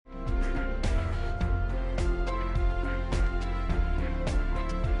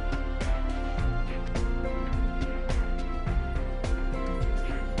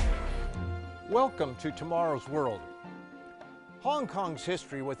Welcome to Tomorrow's World. Hong Kong's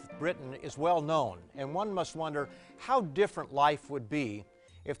history with Britain is well known, and one must wonder how different life would be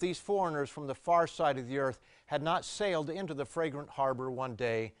if these foreigners from the far side of the earth had not sailed into the fragrant harbor one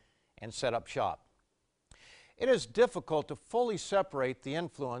day and set up shop. It is difficult to fully separate the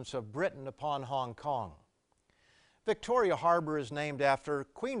influence of Britain upon Hong Kong. Victoria Harbor is named after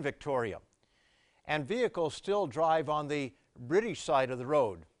Queen Victoria, and vehicles still drive on the British side of the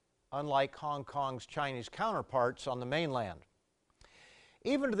road, unlike Hong Kong's Chinese counterparts on the mainland.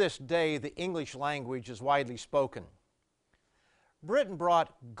 Even to this day, the English language is widely spoken. Britain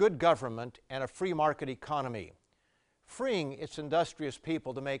brought good government and a free market economy, freeing its industrious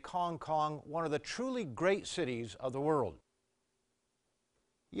people to make Hong Kong one of the truly great cities of the world.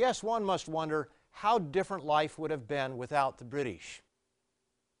 Yes, one must wonder how different life would have been without the British.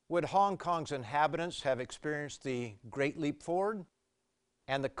 Would Hong Kong's inhabitants have experienced the Great Leap Forward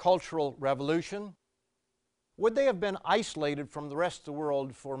and the Cultural Revolution? Would they have been isolated from the rest of the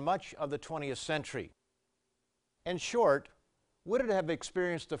world for much of the 20th century? In short, would it have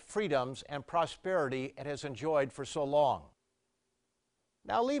experienced the freedoms and prosperity it has enjoyed for so long?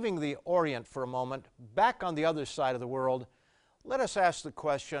 Now, leaving the Orient for a moment, back on the other side of the world, let us ask the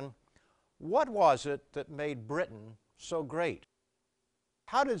question, what was it that made Britain so great?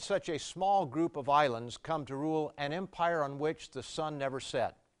 How did such a small group of islands come to rule an empire on which the sun never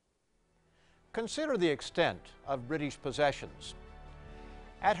set? Consider the extent of British possessions.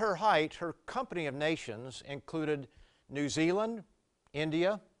 At her height, her company of nations included New Zealand,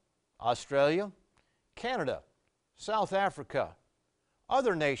 India, Australia, Canada, South Africa,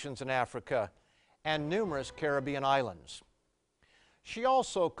 other nations in Africa, and numerous Caribbean islands. She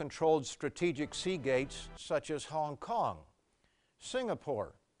also controlled strategic sea gates such as Hong Kong,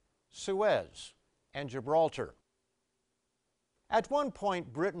 Singapore, Suez, and Gibraltar. At one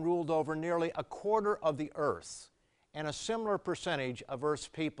point, Britain ruled over nearly a quarter of the earth and a similar percentage of Earth's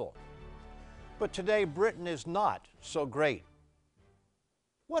people. But today, Britain is not so great.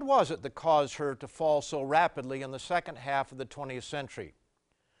 What was it that caused her to fall so rapidly in the second half of the 20th century?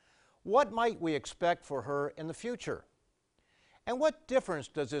 What might we expect for her in the future? And what difference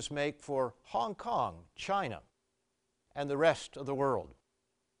does this make for Hong Kong, China, and the rest of the world?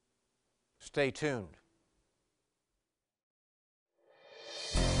 Stay tuned.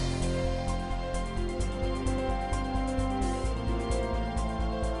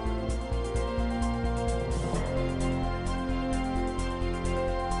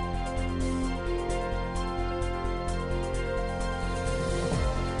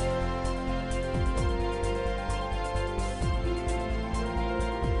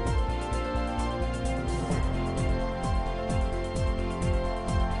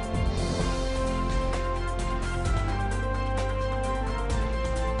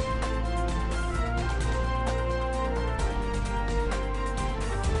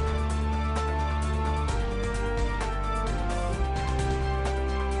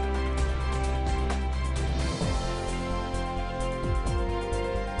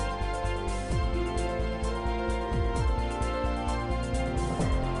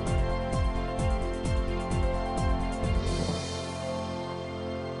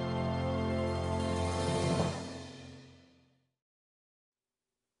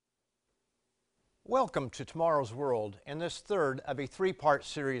 Welcome to Tomorrow's World in this third of a three-part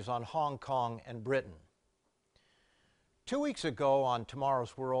series on Hong Kong and Britain. 2 weeks ago on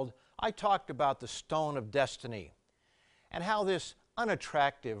Tomorrow's World, I talked about the Stone of Destiny and how this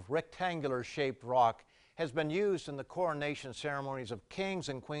unattractive rectangular-shaped rock has been used in the coronation ceremonies of kings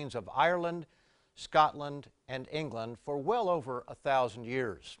and queens of Ireland, Scotland, and England for well over 1,000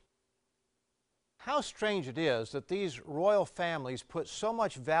 years. How strange it is that these royal families put so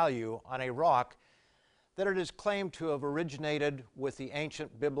much value on a rock that it is claimed to have originated with the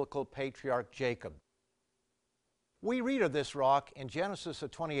ancient biblical patriarch Jacob. We read of this rock in Genesis, the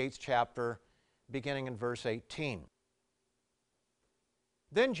 28th chapter, beginning in verse 18.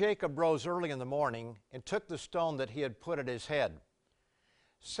 Then Jacob rose early in the morning and took the stone that he had put at his head,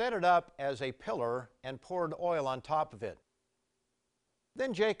 set it up as a pillar, and poured oil on top of it.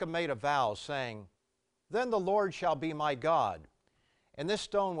 Then Jacob made a vow, saying, "Then the Lord shall be my God, and this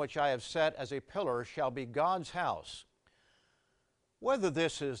stone which I have set as a pillar shall be God's house." Whether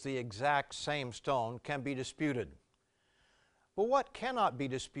this is the exact same stone can be disputed. But what cannot be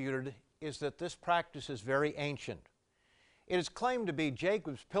disputed is that this practice is very ancient. It is claimed to be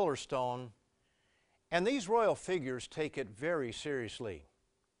Jacob's pillar stone, and these royal figures take it very seriously.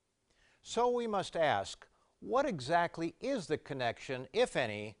 So we must ask, what exactly is the connection, if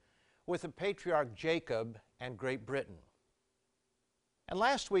any, with the patriarch Jacob and Great Britain? In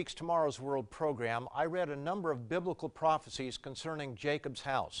last week's Tomorrow's World program, I read a number of biblical prophecies concerning Jacob's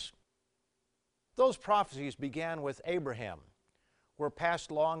house. Those prophecies began with Abraham, were passed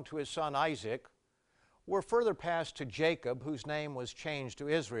along to his son Isaac, were further passed to Jacob, whose name was changed to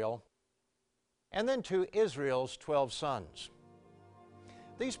Israel, and then to Israel's 12 sons.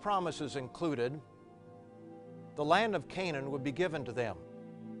 These promises included the land of Canaan would be given to them.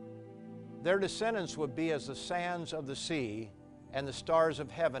 Their descendants would be as the sands of the sea and the stars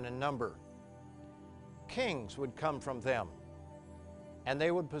of heaven in number. Kings would come from them, and they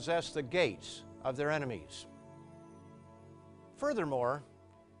would possess the gates of their enemies. Furthermore,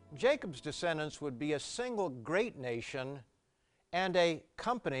 Jacob's descendants would be a single great nation and a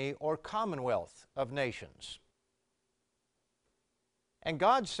company or commonwealth of nations. And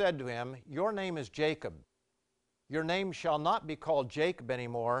God said to him, "Your name is Jacob. Your name shall not be called Jacob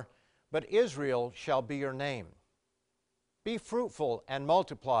anymore, but Israel shall be your name. Be fruitful and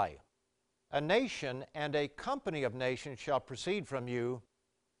multiply. A nation and a company of nations shall proceed from you,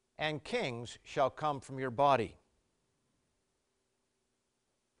 and kings shall come from your body."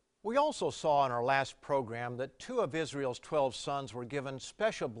 We also saw in our last program that 2 of Israel's 12 sons were given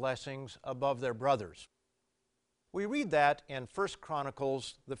special blessings above their brothers. We read that in 1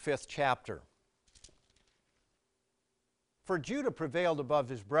 Chronicles, the 5th chapter. "For Judah prevailed above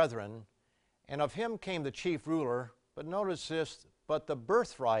his brethren, and of him came the chief ruler," but notice this, "but the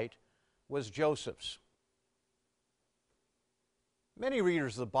birthright was Joseph's." Many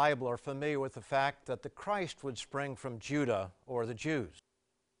readers of the Bible are familiar with the fact that the Christ would spring from Judah or the Jews.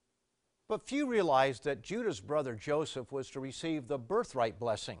 But few realized that Judah's brother Joseph was to receive the birthright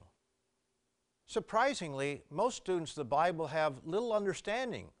blessing. Surprisingly, most students of the Bible have little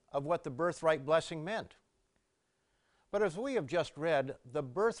understanding of what the birthright blessing meant. But as we have just read, the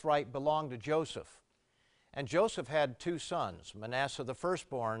birthright belonged to Joseph. And Joseph had 2 sons, Manasseh the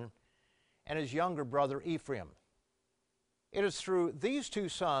firstborn and his younger brother Ephraim. It is through these 2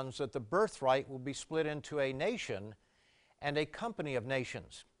 sons that the birthright will be split into a nation and a company of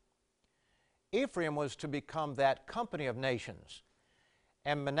nations. Ephraim was to become that company of nations,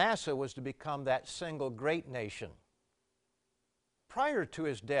 and Manasseh was to become that single great nation. Prior to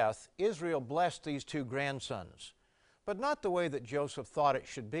his death, Israel blessed these 2 grandsons, but not the way that Joseph thought it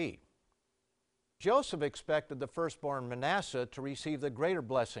should be. Joseph expected the firstborn Manasseh to receive the greater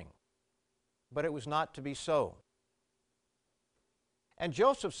blessing, but it was not to be so. And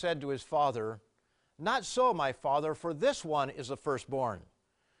Joseph said to his father, "Not so, my father, for this one is the firstborn.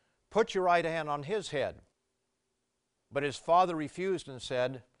 Put your right hand on his head." But his father refused and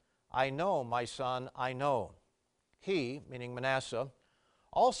said, "I know, my son, I know. He," meaning Manasseh,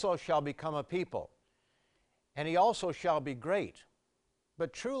 "also shall become a people, and he also shall be great.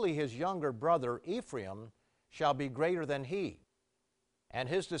 But truly his younger brother Ephraim shall be greater than he, and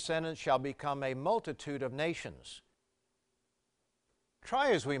his descendants shall become a multitude of nations." Try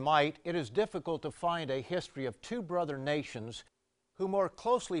as we might, it is difficult to find a history of 2 brother nations who more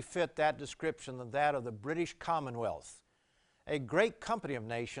closely fit that description than that of the British Commonwealth, a great company of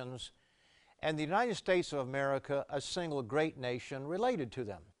nations, and the United States of America, a single great nation related to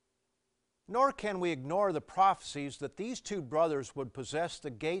them. Nor can we ignore the prophecies that these 2 brothers would possess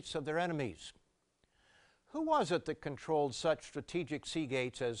the gates of their enemies. Who was it that controlled such strategic sea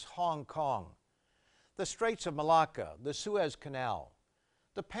gates as Hong Kong, the Straits of Malacca, the Suez Canal,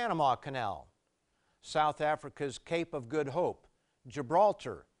 the Panama Canal, South Africa's Cape of Good Hope,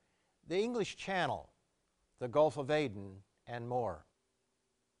 Gibraltar, the English Channel, the Gulf of Aden, and more?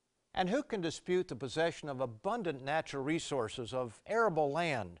 And who can dispute the possession of abundant natural resources of arable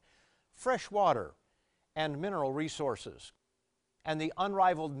land, fresh water, and mineral resources, and the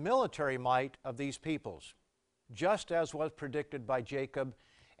unrivaled military might of these peoples, just as was predicted by Jacob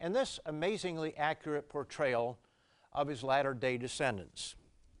in this amazingly accurate portrayal of his latter-day descendants?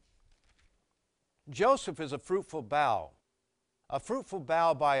 Joseph is a fruitful bough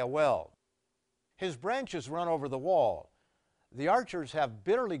by a well. His branches run over the wall. The archers have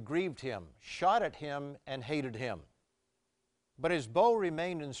bitterly grieved him, shot at him, and hated him. But his bow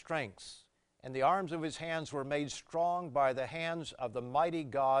remained in strength, and the arms of his hands were made strong by the hands of the mighty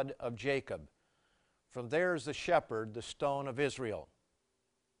God of Jacob. From there is the shepherd, the stone of Israel.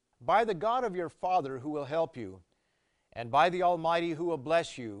 By the God of your father who will help you, and by the Almighty who will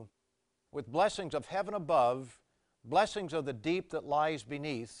bless you, with blessings of heaven above, blessings of the deep that lies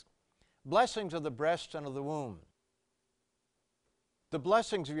beneath, blessings of the breast and of the womb. The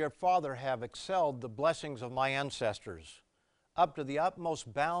blessings of your father have excelled the blessings of my ancestors, up to the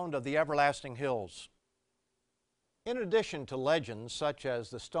utmost bound of the everlasting hills. In addition to legends such as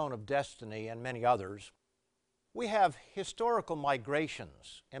the Stone of Destiny and many others, We have historical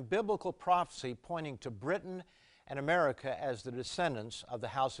migrations and biblical prophecy pointing to Britain and America as the descendants of the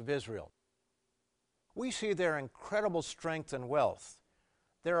house of Israel. We see their incredible strength and wealth,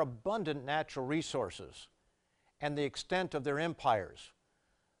 their abundant natural resources, and the extent of their empires.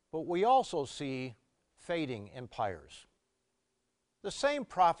 But we also see fading empires. The same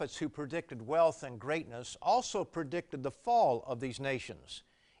prophets who predicted wealth and greatness also predicted the fall of these nations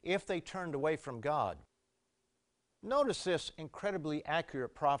if they turned away from God. Notice this incredibly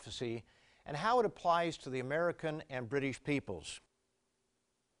accurate prophecy and how it applies to the American and British peoples.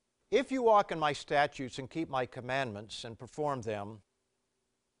 If you walk in my statutes and keep my commandments and perform them,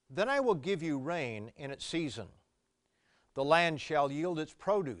 then I will give you rain in its season. The land shall yield its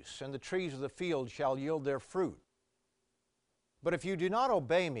produce, and the trees of the field shall yield their fruit. But if you do not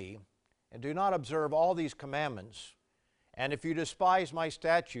obey me, and do not observe all these commandments, and if you despise my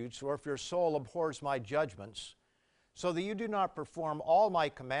statutes, or if your soul abhors my judgments, so that you do not perform all my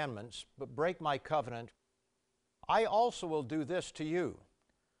commandments, but break my covenant, I also will do this to you.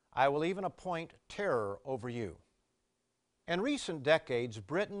 I will even appoint terror over you. In recent decades,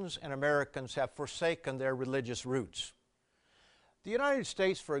 Britons and Americans have forsaken their religious roots. The United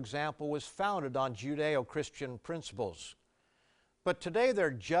States, for example, was founded on Judeo-Christian principles. But today their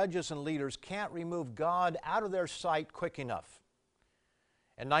judges and leaders can't remove God out of their sight quick enough.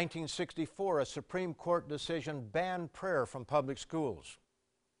 In 1964, a Supreme Court decision banned prayer from public schools.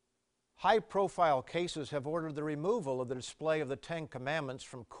 High-profile cases have ordered the removal of the display of the Ten Commandments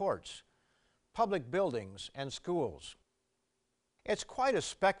from courts, public buildings, and schools. It's quite a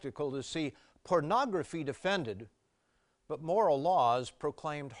spectacle to see pornography defended, but moral laws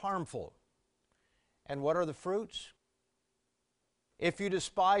proclaimed harmful. And what are the fruits? If you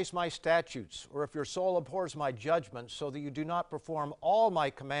despise my statutes, or if your soul abhors my judgments, so that you do not perform all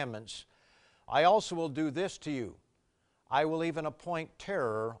my commandments, I also will do this to you. I will even appoint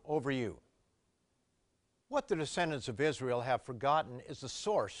terror over you. What the descendants of Israel have forgotten is the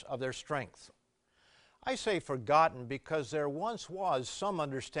source of their strength. I say forgotten because there once was some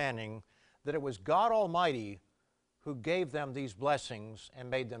understanding that it was God Almighty who gave them these blessings and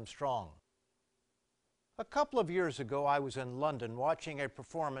made them strong. A couple of years ago, I was in London watching a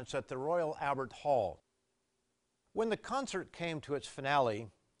performance at the Royal Albert Hall. When the concert came to its finale,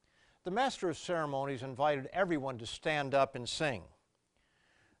 the Master of Ceremonies invited everyone to stand up and sing.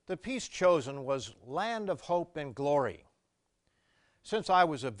 The piece chosen was Land of Hope and Glory. Since I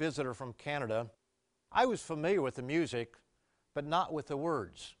was a visitor from Canada, I was familiar with the music, but not with the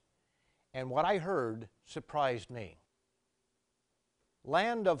words. And what I heard surprised me.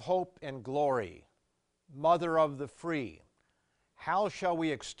 Land of hope and glory, Mother of the free, how shall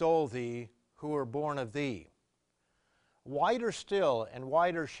we extol thee who are born of thee? Wider still and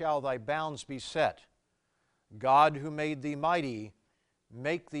wider shall thy bounds be set. God who made thee mighty,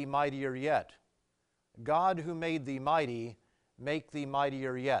 make thee mightier yet. God who made thee mighty, make thee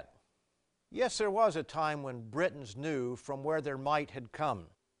mightier yet. Yes, there was a time when Britons knew from where their might had come.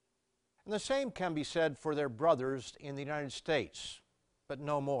 And the same can be said for their brothers in the United States, but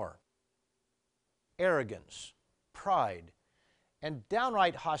no more. Arrogance, pride, and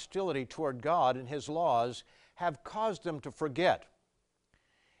downright hostility toward God and His laws have caused them to forget.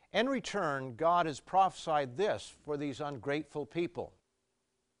 In return, God has prophesied this for these ungrateful people.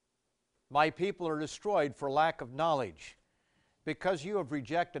 My people are destroyed for lack of knowledge. Because you have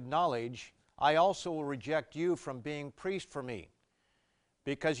rejected knowledge, I also will reject you from being priest for me.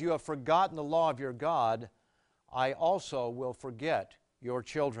 Because you have forgotten the law of your God, I also will forget your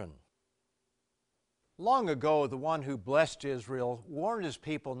children. Long ago, the one who blessed Israel warned his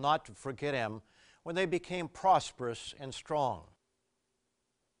people not to forget him when they became prosperous and strong.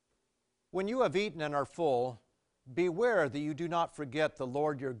 When you have eaten and are full, beware that you do not forget the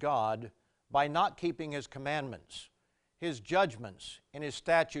Lord your God by not keeping His commandments, His judgments, and His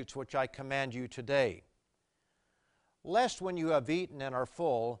statutes which I command you today. Lest when you have eaten and are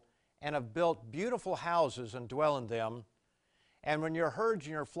full, and have built beautiful houses and dwell in them, and when your herds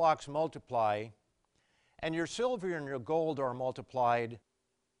and your flocks multiply, and your silver and your gold are multiplied,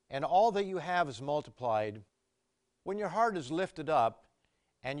 and all that you have is multiplied, when your heart is lifted up,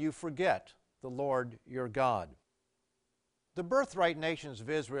 and you forget the Lord your God. The birthright nations of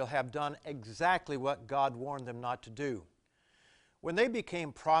Israel have done exactly what God warned them not to do. When they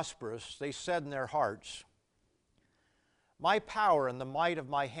became prosperous, they said in their hearts, "My power and the might of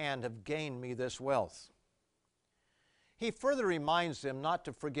my hand have gained me this wealth." He further reminds them not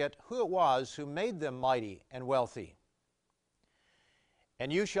to forget who it was who made them mighty and wealthy.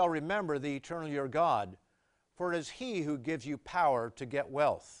 "And you shall remember the eternal your God, for it is He who gives you power to get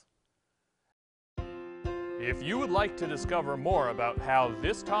wealth." If you would like to discover more about how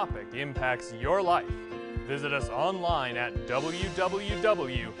this topic impacts your life, visit us online at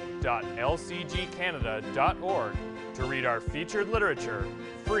www.lcgcanada.org to read our featured literature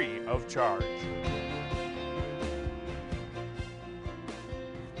free of charge.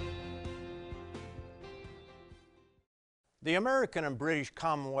 The American and British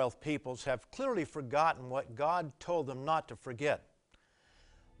Commonwealth peoples have clearly forgotten what God told them not to forget.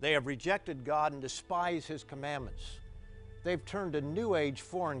 They have rejected God and despised His commandments. They've turned to New Age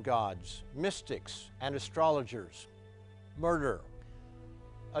foreign gods, mystics, and astrologers. Murder,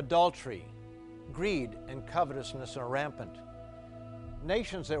 adultery, greed, and covetousness are rampant.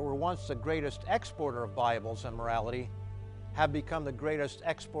 Nations that were once the greatest exporter of Bibles and morality have become the greatest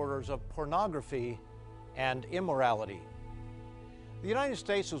exporters of pornography and immorality. The United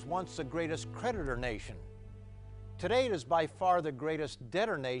States was once the greatest creditor nation. Today it is by far the greatest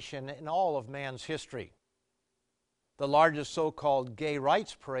debtor nation in all of man's history. The largest so-called gay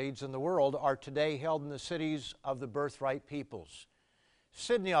rights parades in the world are today held in the cities of the birthright peoples: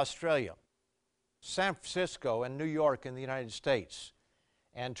 Sydney, Australia, San Francisco and New York in the United States,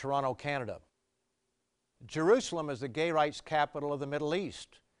 and Toronto, Canada. Jerusalem is the gay rights capital of the Middle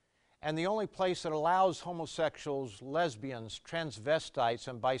East, and the only place that allows homosexuals, lesbians, transvestites,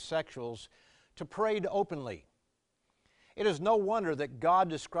 and bisexuals to parade openly. It is no wonder that God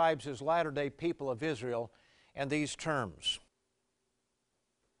describes His latter-day people of Israel in these terms: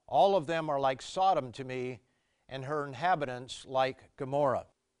 all of them are like Sodom to me, and her inhabitants like Gomorrah.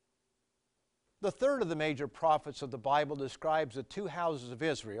 The third of the major prophets of the Bible describes the two houses of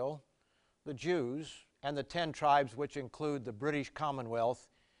Israel, the Jews, and the 10 tribes, which include the British Commonwealth,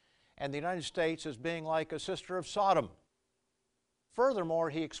 and the United States, as being like a sister of Sodom. Furthermore,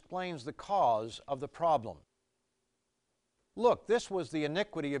 he explains the cause of the problem. Look, this was the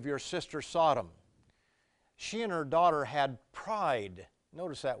iniquity of your sister Sodom. She and her daughter had pride,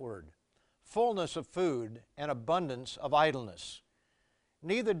 notice that word, fullness of food, and abundance of idleness.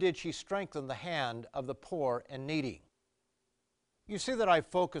 Neither did she strengthen the hand of the poor and needy. You see that I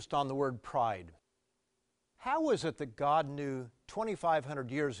focused on the word pride. How is it that God knew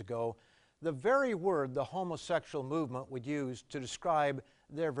 2,500 years ago the very word the homosexual movement would use to describe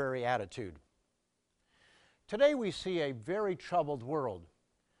their very attitude? Today we see a very troubled world.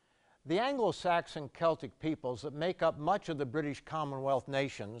 The Anglo-Saxon Celtic peoples that make up much of the British Commonwealth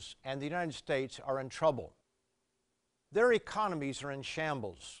nations and the United States are in trouble. Their economies are in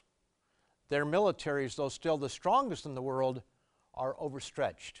shambles. Their militaries, though still the strongest in the world, are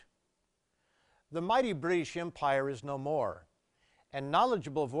overstretched. The mighty British Empire is no more, and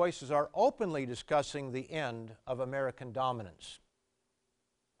knowledgeable voices are openly discussing the end of American dominance.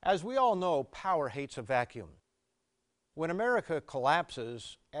 As we all know, power hates a vacuum. When America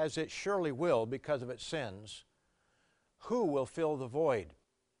collapses, as it surely will because of its sins, who will fill the void?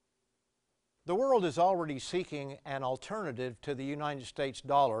 The world is already seeking an alternative to the United States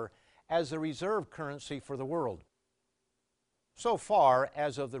dollar as the reserve currency for the world. So far,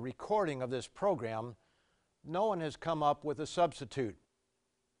 as of the recording of this program, no one has come up with a substitute.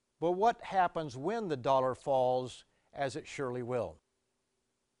 But what happens when the dollar falls, as it surely will?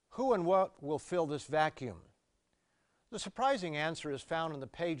 Who and what will fill this vacuum? The surprising answer is found in the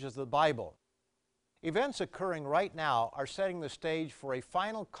pages of the Bible. Events occurring right now are setting the stage for a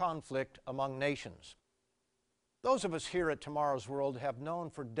final conflict among nations. Those of us here at Tomorrow's World have known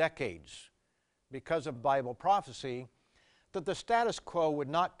for decades, because of Bible prophecy, that the status quo would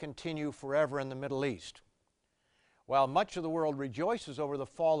not continue forever in the Middle East. While much of the world rejoices over the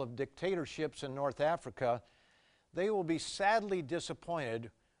fall of dictatorships in North Africa, they will be sadly disappointed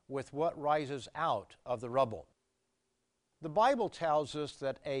with what rises out of the rubble. The Bible tells us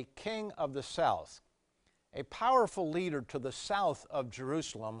that a king of the south, a powerful leader to the south of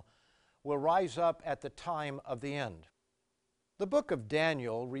Jerusalem, will rise up at the time of the end. The book of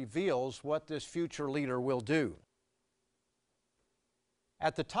Daniel reveals what this future leader will do.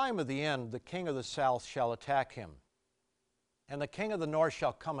 At the time of the end, the king of the south shall attack him, and the king of the north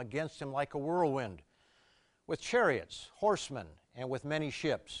shall come against him like a whirlwind, with chariots, horsemen, and with many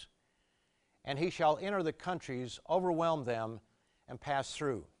ships. And he shall enter the countries, overwhelm them, and pass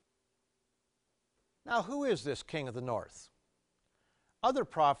through. Now, who is this king of the north? Other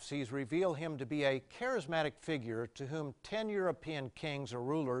prophecies reveal him to be a charismatic figure to whom 10 European kings or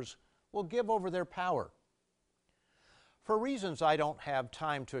rulers will give over their power. For reasons I don't have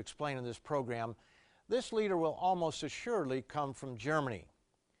time to explain in this program, this leader will almost assuredly come from Germany.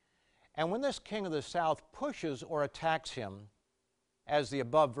 And when this king of the south pushes or attacks him, as the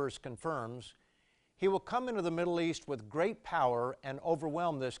above verse confirms, he will come into the Middle East with great power and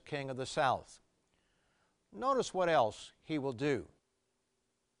overwhelm this king of the south. Notice what else he will do.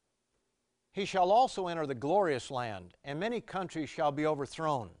 He shall also enter the glorious land, and many countries shall be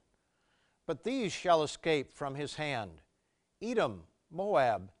overthrown. But these shall escape from his hand: Edom,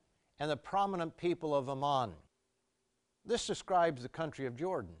 Moab, and the prominent people of Ammon. This describes the country of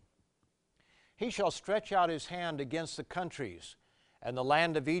Jordan. He shall stretch out his hand against the countries, and the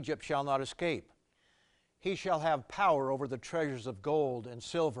land of Egypt shall not escape. He shall have power over the treasures of gold and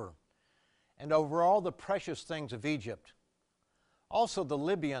silver, and over all the precious things of Egypt. Also the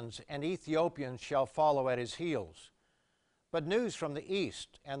Libyans and Ethiopians shall follow at his heels. But news from the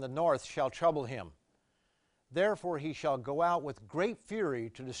east and the north shall trouble him. Therefore he shall go out with great fury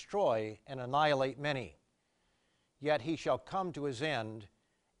to destroy and annihilate many. Yet he shall come to his end,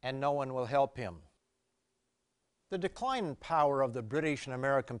 and no one will help him. The decline in power of the British and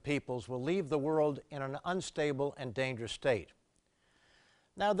American peoples will leave the world in an unstable and dangerous state.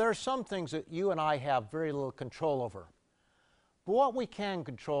 Now, there are some things that you and I have very little control over. But what we can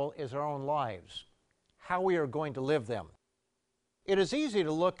control is our own lives, how we are going to live them. It is easy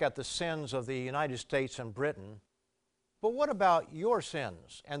to look at the sins of the United States and Britain, but what about your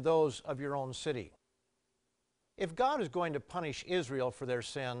sins and those of your own city? If God is going to punish Israel for their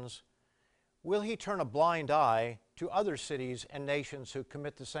sins, will He turn a blind eye to other cities and nations who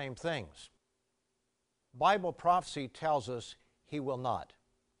commit the same things? Bible prophecy tells us He will not.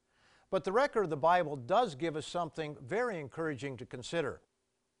 But the record of the Bible does give us something very encouraging to consider.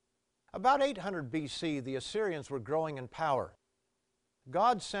 About 800 BC, the Assyrians were growing in power.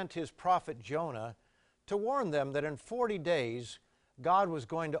 God sent His prophet Jonah to warn them that in 40 days, God was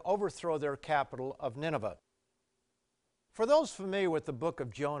going to overthrow their capital of Nineveh. For those familiar with the book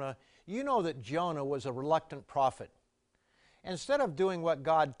of Jonah, you know that Jonah was a reluctant prophet. Instead of doing what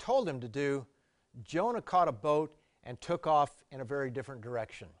God told him to do, Jonah caught a boat and took off in a very different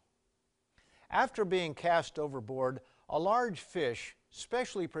direction. After being cast overboard, a large fish,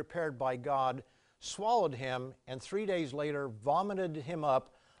 specially prepared by God, swallowed him and 3 days later vomited him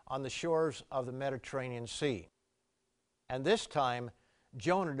up on the shores of the Mediterranean Sea. And this time,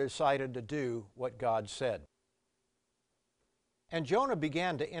 Jonah decided to do what God said. And Jonah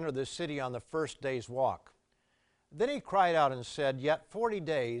began to enter the city on the first day's walk. Then he cried out and said, "Yet 40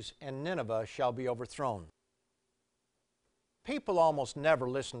 days, and Nineveh shall be overthrown." People almost never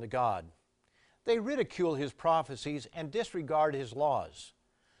listen to God. They ridicule His prophecies and disregard His laws.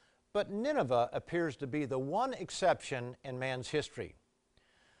 But Nineveh appears to be the one exception in man's history.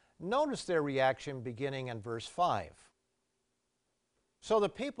 Notice their reaction beginning in verse 5. So the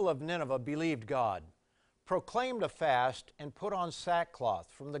people of Nineveh believed God, proclaimed a fast, and put on sackcloth,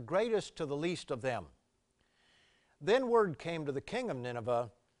 from the greatest to the least of them. Then word came to the king of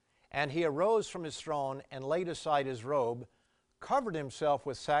Nineveh, and he arose from his throne and laid aside his robe, covered himself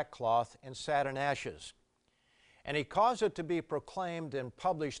with sackcloth, and sat in ashes. And he caused it to be proclaimed and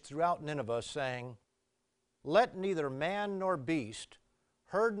published throughout Nineveh, saying, "Let neither man nor beast,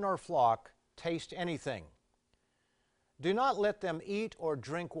 herd nor flock, taste anything. Do not let them eat or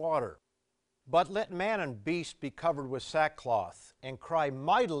drink water, but let man and beast be covered with sackcloth, and cry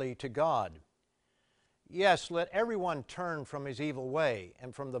mightily to God. Yes, let everyone turn from his evil way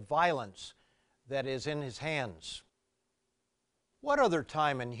and from the violence that is in his hands." What other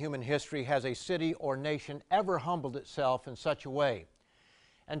time in human history has a city or nation ever humbled itself in such a way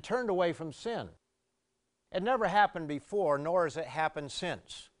and turned away from sin? It never happened before, nor has it happened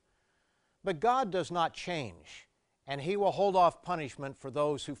since. But God does not change, and He will hold off punishment for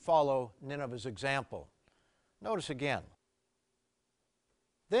those who follow Nineveh's example. Notice again.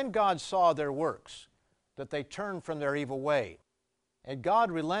 Then God saw their works, that they turned from their evil way, and God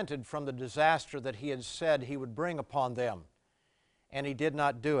relented from the disaster that He had said He would bring upon them, and He did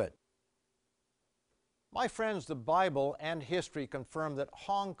not do it. My friends, the Bible and history confirm that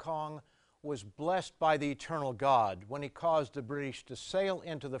Hong Kong was blessed by the eternal God when He caused the British to sail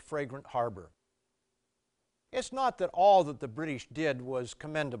into the fragrant harbor. It's not that all that the British did was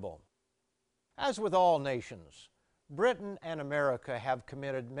commendable. As with all nations, Britain and America have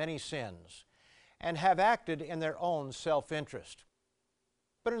committed many sins and have acted in their own self-interest.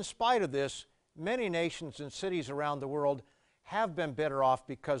 But in spite of this, many nations and cities around the world have been better off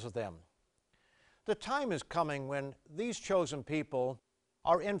because of them. The time is coming when these chosen people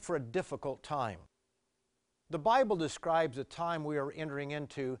are in for a difficult time. The Bible describes the time we are entering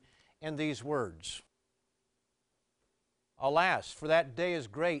into in these words. "Alas, for that day is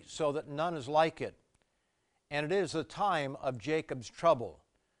great, so that none is like it. And it is the time of Jacob's trouble,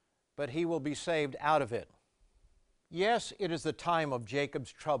 but he will be saved out of it." Yes, it is the time of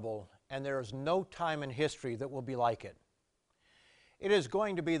Jacob's trouble, and there is no time in history that will be like it. It is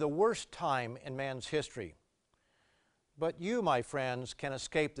going to be the worst time in man's history. But you, my friends, can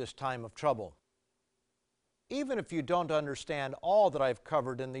escape this time of trouble. Even if you don't understand all that I've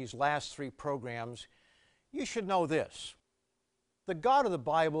covered in these last 3 programs, you should know this. The God of the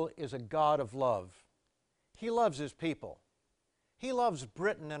Bible is a God of love. He loves His people. He loves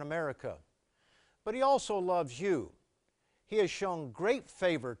Britain and America. But He also loves you. He has shown great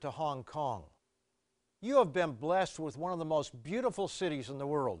favor to Hong Kong. You have been blessed with one of the most beautiful cities in the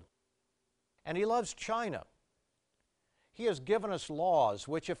world. And He loves China. He has given us laws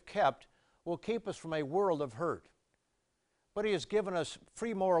which, if kept, will keep us from a world of hurt. But He has given us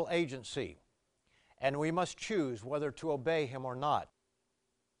free moral agency, and we must choose whether to obey Him or not.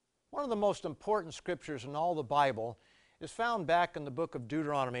 One of the most important scriptures in all the Bible is found back in the book of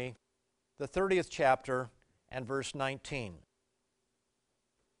Deuteronomy, the 30th chapter and verse 19.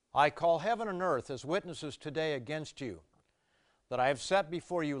 I call heaven and earth as witnesses today against you, that I have set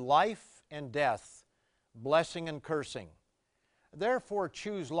before you life and death, blessing and cursing. Therefore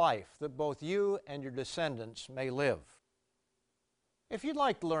choose life, that both you and your descendants may live. If you'd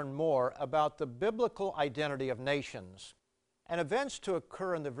like to learn more about the biblical identity of nations and events to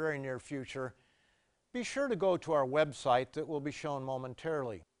occur in the very near future, be sure to go to our website that will be shown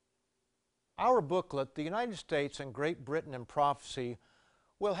momentarily. Our booklet, The United States and Great Britain in Prophecy,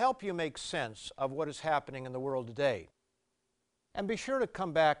 will help you make sense of what is happening in the world today. And be sure to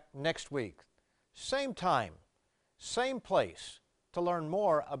come back next week, same time, same place, to learn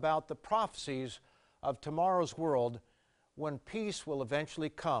more about the prophecies of tomorrow's world, when peace will eventually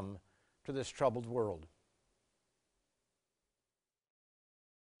come to this troubled world.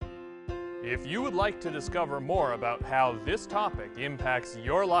 If you would like to discover more about how this topic impacts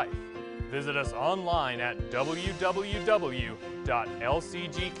your life, visit us online at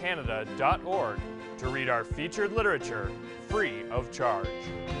www.lcgcanada.org to read our featured literature free of charge.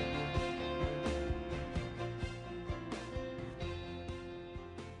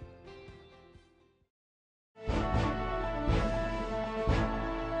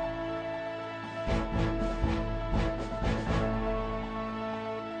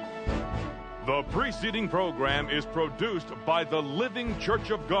 The preceding program is produced by the Living Church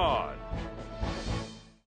of God.